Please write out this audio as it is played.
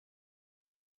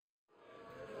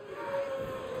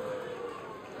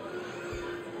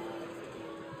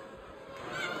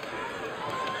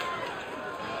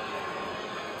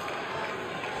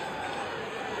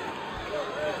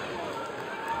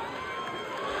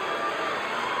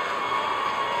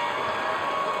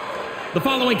The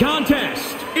following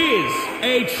contest is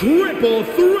a triple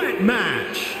threat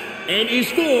match and is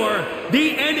for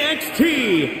the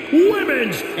NXT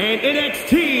Women's and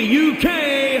NXT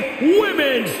UK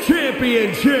Women's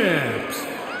Championships.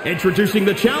 Introducing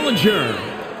the challenger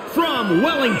from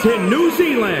Wellington, New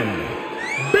Zealand,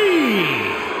 B.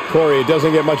 Corey, it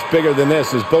doesn't get much bigger than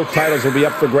this, as both titles will be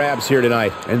up for grabs here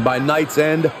tonight. And by night's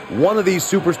end, one of these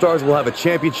superstars will have a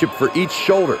championship for each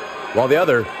shoulder, while the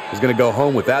other is going to go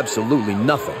home with absolutely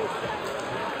nothing.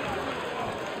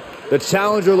 The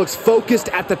challenger looks focused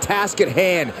at the task at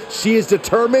hand. She is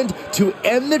determined to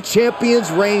end the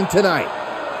champion's reign tonight.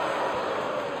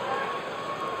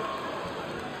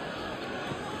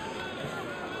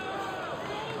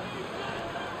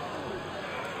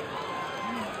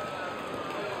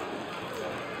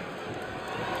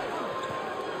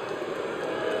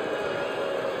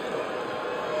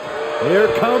 Here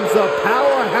comes the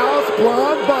powerhouse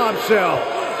blonde bombshell.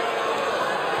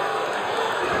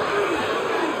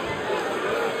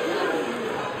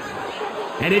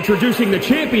 And introducing the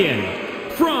champion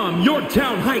from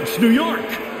Yorktown Heights, New York,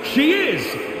 she is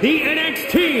the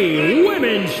NXT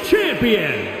Women's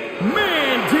Champion,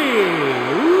 Mandy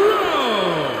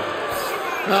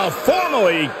Rose.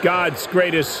 Formerly God's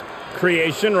greatest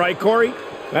creation, right, Corey?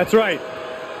 That's right.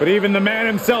 But even the man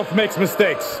himself makes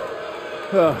mistakes.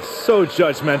 So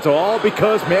judgmental, all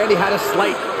because Mandy had a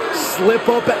slight slip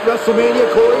up at WrestleMania,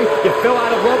 Corey. You fell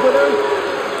out of love with her?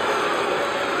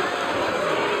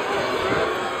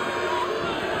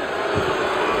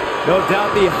 No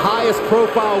doubt the highest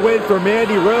profile win for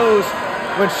Mandy Rose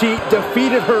when she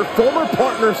defeated her former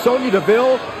partner Sonya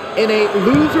Deville in a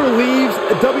loser leaves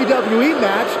WWE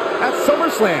match at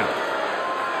SummerSlam.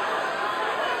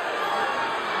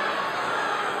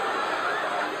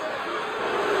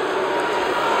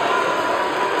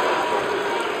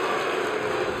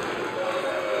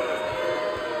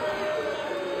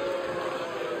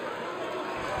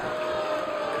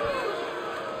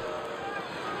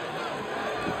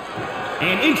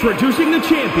 And introducing the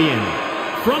champion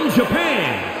from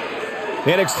Japan.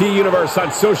 The NXT Universe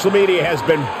on social media has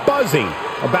been buzzing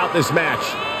about this match.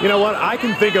 You know what? I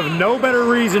can think of no better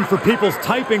reason for people's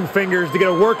typing fingers to get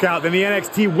a workout than the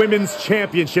NXT Women's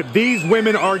Championship. These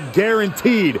women are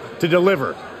guaranteed to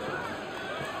deliver.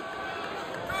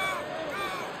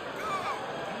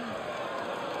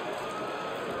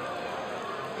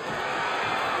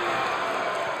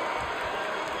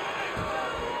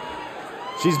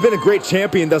 She's been a great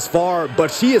champion thus far,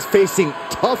 but she is facing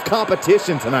tough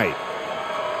competition tonight.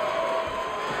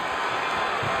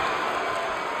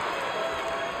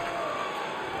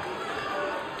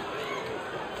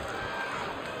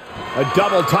 A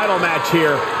double title match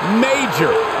here.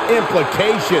 Major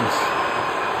implications.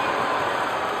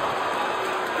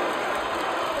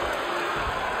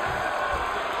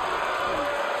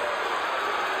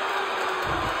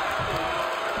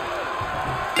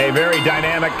 A very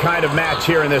dynamic kind of match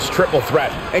here in this triple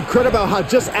threat. Incredible how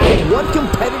just adding one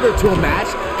competitor to a match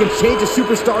can change a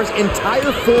superstar's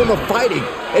entire form of fighting.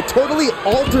 It totally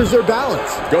alters their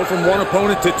balance. Go from one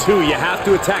opponent to two. You have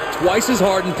to attack twice as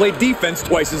hard and play defense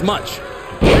twice as much.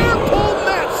 Air pull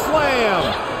mat slam!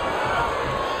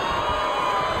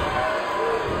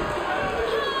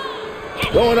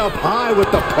 Going up high with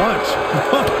the punch.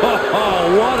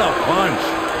 Oh, what a punch.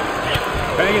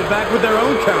 Bang it back with their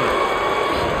own counter.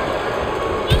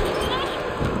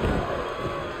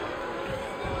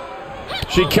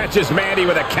 She catches Mandy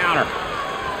with a counter.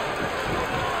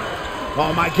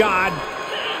 Oh my God.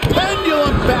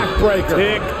 Pendulum backbreaker.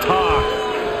 Tick-tock.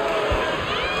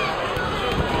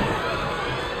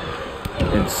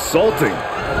 Insulting.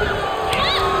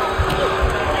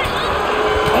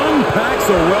 Unpacks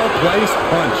a well-placed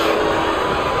punch.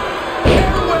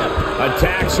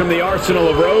 Attacks from the arsenal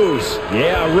of Rose.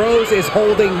 Yeah, Rose is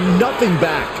holding nothing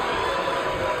back.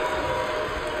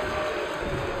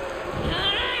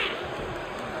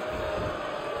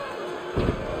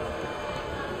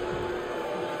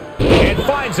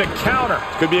 Finds a counter.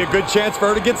 Could be a good chance for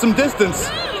her to get some distance.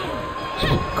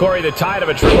 Corey, the tide of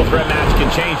a triple threat match can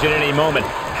change at any moment.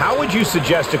 How would you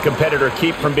suggest a competitor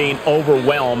keep from being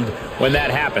overwhelmed when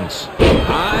that happens?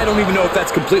 I don't even know if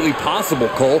that's completely possible,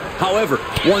 Cole. However,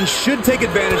 one should take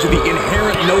advantage of the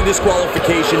inherent no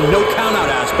disqualification, no countout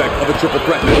aspect of a triple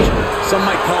threat match. Some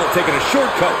might call it taking a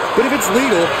shortcut, but if it's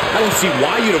legal, I don't see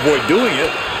why you'd avoid doing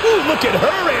it. Ooh, look at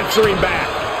her answering back.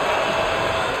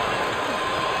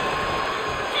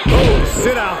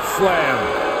 Sit-out slam.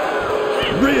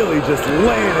 Really just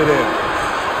laying it in.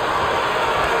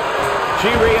 She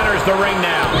re-enters the ring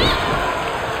now.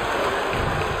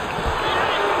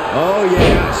 Oh,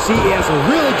 yeah. She is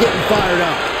really getting fired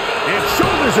up. And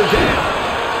shoulders are down.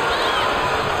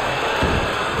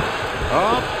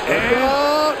 Up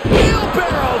and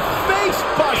wheelbarrow face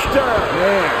buster.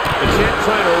 man. The champ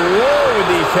trying to roll with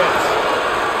these hits.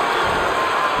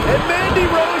 And Mandy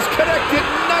Rose connected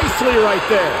nicely right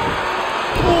there.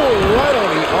 Oh, right on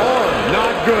the arm.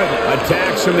 Not good.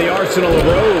 Attacks from the arsenal of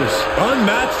Rose.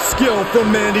 Unmatched skill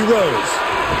from Mandy Rose.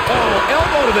 Oh,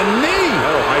 elbow to the knee.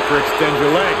 That'll hyperextend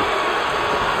your leg.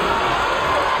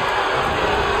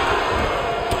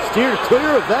 Steered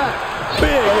clear of that.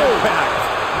 Big impact.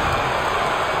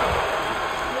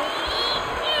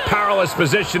 Powerless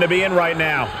position to be in right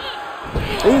now.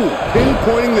 Ooh,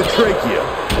 pinpointing the trachea.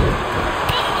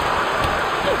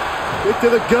 Kick to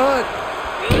the gut.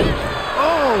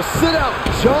 Oh, sit out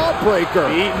jawbreaker.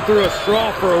 Eating through a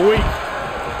straw for a week.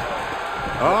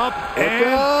 Up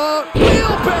and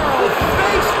Wheelbarrow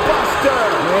face buster.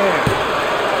 man.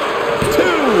 2.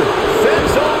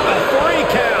 Fends off a 3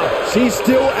 count. She's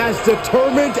still as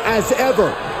determined as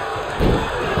ever.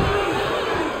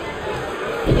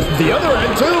 The other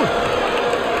end, too.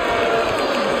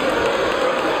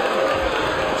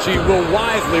 She will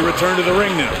wisely return to the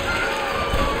ring now.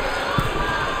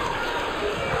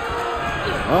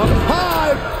 Up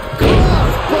high,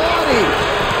 cross body.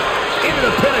 Into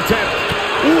the pin attempt.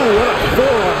 Ooh, what a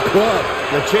forearm club.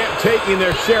 The champ taking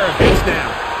their share of hits now.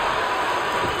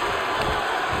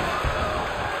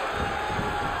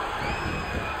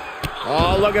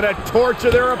 Oh, look at a torture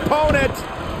their opponent.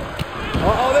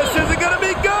 Uh-oh, this isn't going to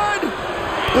be good.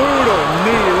 Brutal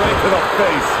knee right to the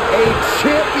face. A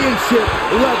championship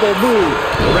level move.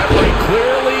 The referee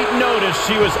clearly noticed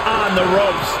she was on the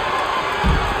ropes.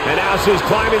 And now she's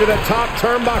climbing to the top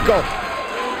turnbuckle.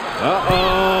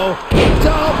 Uh-oh.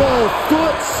 Double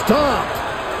foot stomp.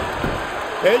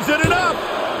 Is it enough?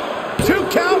 2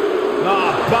 count?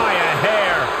 Oh, by a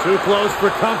hair. Too close for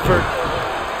comfort.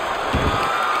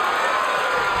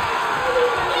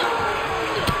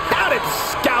 Had it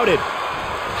scouted.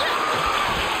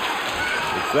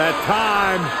 It's that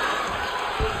time.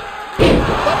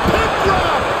 The pin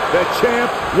drop. The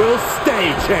champ will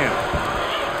stay champ.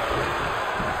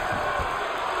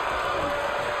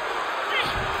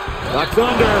 Locked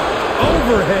under.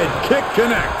 Overhead kick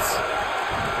connects.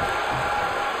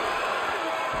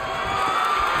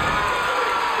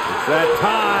 It's that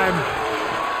time.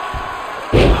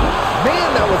 Man,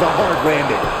 that was a hard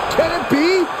landing. Can it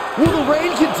be? Will the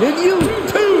reign continue?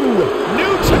 2.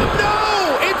 New champ.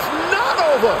 No, it's not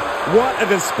over. What a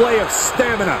display of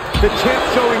stamina. The champ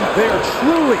showing they are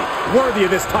truly worthy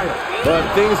of this title. But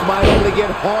things might only get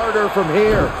harder from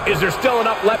here. Is there still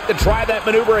enough left to try that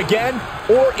maneuver again?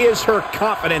 Or is her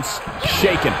confidence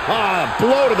shaken? Ah,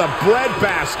 blow to the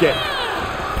breadbasket.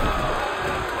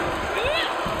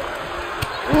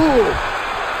 Ooh.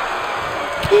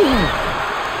 Ooh.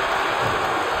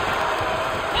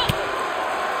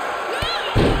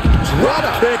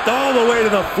 Drop kicked all the way to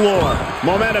the floor.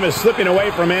 Momentum is slipping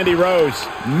away from Mandy Rose.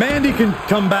 Mandy can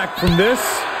come back from this,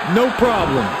 no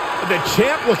problem. The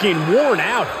champ looking worn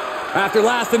out. After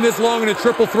lasting this long in a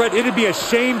triple threat, it'd be a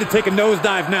shame to take a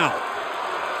nosedive now.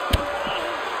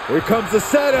 Here comes the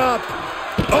setup.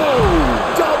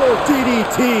 Oh, double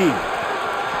DDT.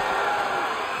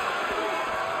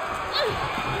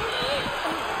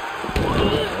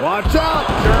 Watch out.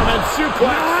 German suplex.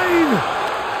 9.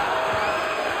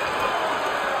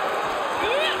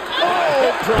 Oh,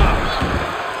 hip drop.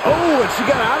 Oh, and she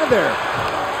got out of there.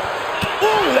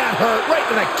 Oh, that hurt right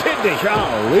to the kidney.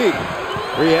 Golly.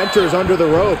 Re-enters under the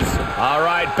ropes. All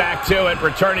right, back to it,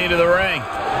 returning to the ring.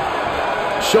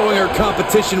 Showing her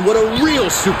competition what a real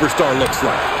superstar looks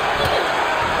like.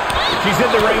 She's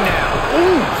in the ring now.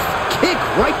 Ooh, kick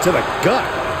right to the gut.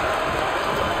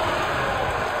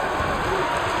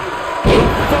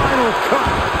 Final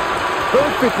cut.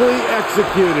 Perfectly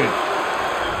executed.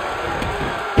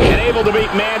 And able to beat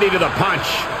Mandy to the punch.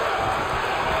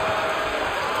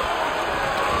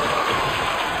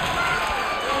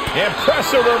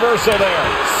 Impressive reversal there.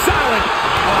 Silent.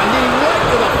 Knee right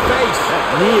to the face. That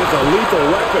knee is a lethal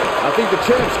weapon. I think the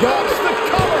champ's got it. The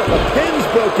cover. The pin's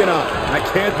broken up. I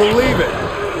can't believe it.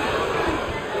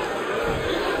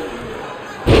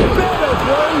 Bed of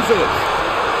roses.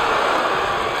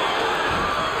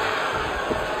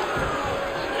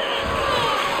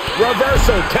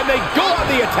 Reversal. Can they go on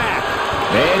the attack?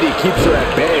 Mandy keeps her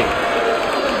at bay.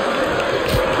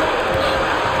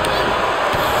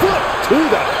 Foot to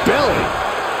the belly.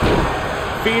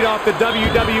 Feed off the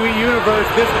WWE Universe.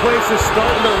 This place is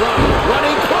starting to run.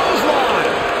 Running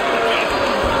clothesline.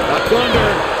 Up under.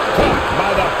 Caught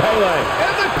by the Pele.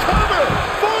 And the cover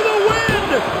for the win.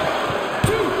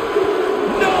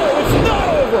 No, it's not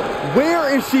over. Where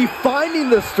is she finding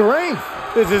the strength?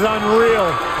 This is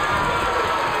unreal.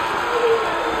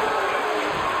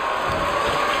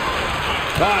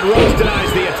 Rose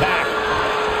denies the attack.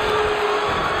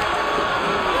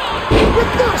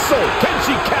 Reversal! Can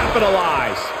she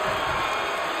capitalize?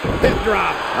 Hip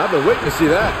drop. I've been waiting to see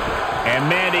that. And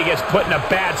Mandy gets put in a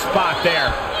bad spot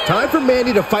there. Time for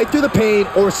Mandy to fight through the pain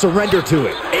or surrender to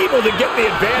it. Able to get the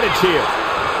advantage here.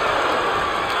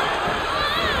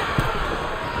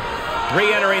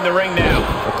 Re-entering the ring now.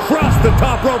 Across the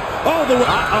top rope, all the way.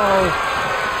 Uh-oh.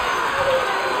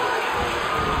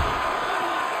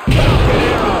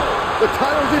 The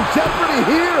title's in jeopardy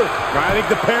here. I think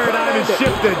the paradigm has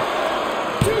shifted.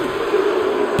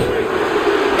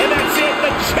 And that's it. The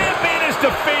champion is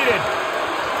defeated.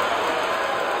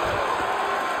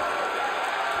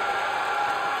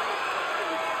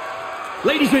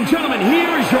 Ladies and gentlemen,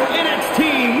 here is your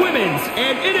NXT Women's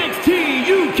and NXT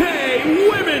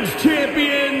UK Women's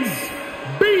Champions,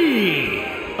 B.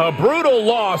 A brutal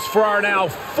loss for our now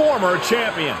former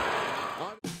champion.